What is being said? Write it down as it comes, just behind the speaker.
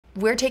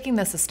We're taking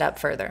this a step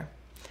further.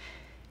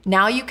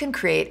 Now you can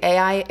create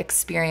AI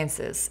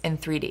experiences in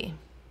 3D.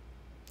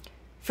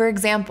 For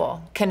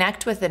example,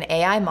 connect with an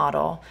AI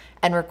model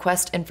and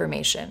request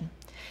information.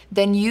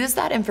 Then use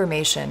that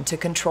information to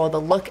control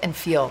the look and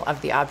feel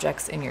of the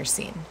objects in your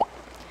scene.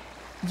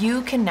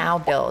 You can now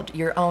build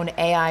your own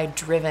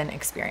AI-driven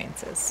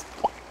experiences.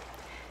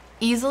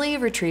 Easily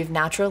retrieve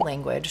natural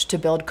language to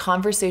build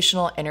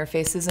conversational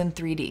interfaces in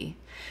 3D.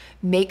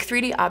 Make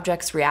 3D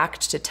objects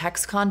react to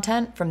text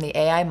content from the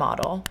AI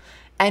model,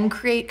 and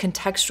create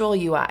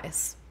contextual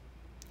UIs.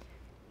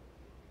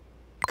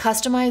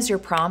 Customize your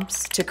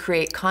prompts to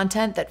create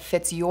content that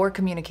fits your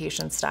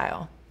communication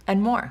style,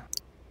 and more.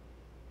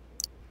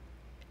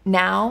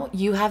 Now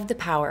you have the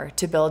power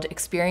to build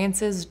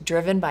experiences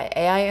driven by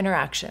AI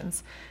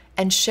interactions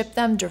and ship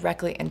them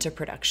directly into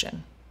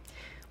production.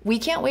 We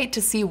can't wait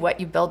to see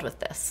what you build with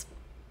this.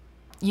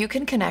 You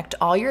can connect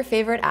all your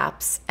favorite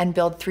apps and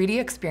build 3D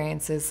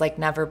experiences like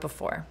never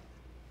before.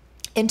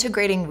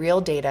 Integrating real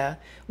data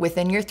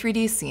within your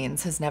 3D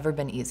scenes has never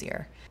been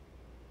easier.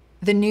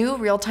 The new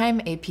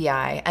real-time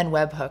API and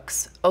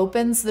webhooks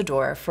opens the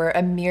door for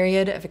a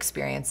myriad of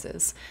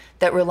experiences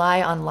that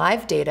rely on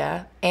live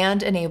data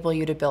and enable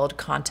you to build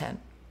content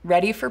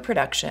ready for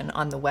production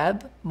on the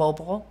web,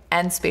 mobile,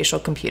 and spatial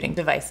computing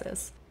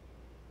devices.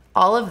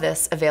 All of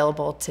this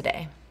available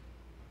today.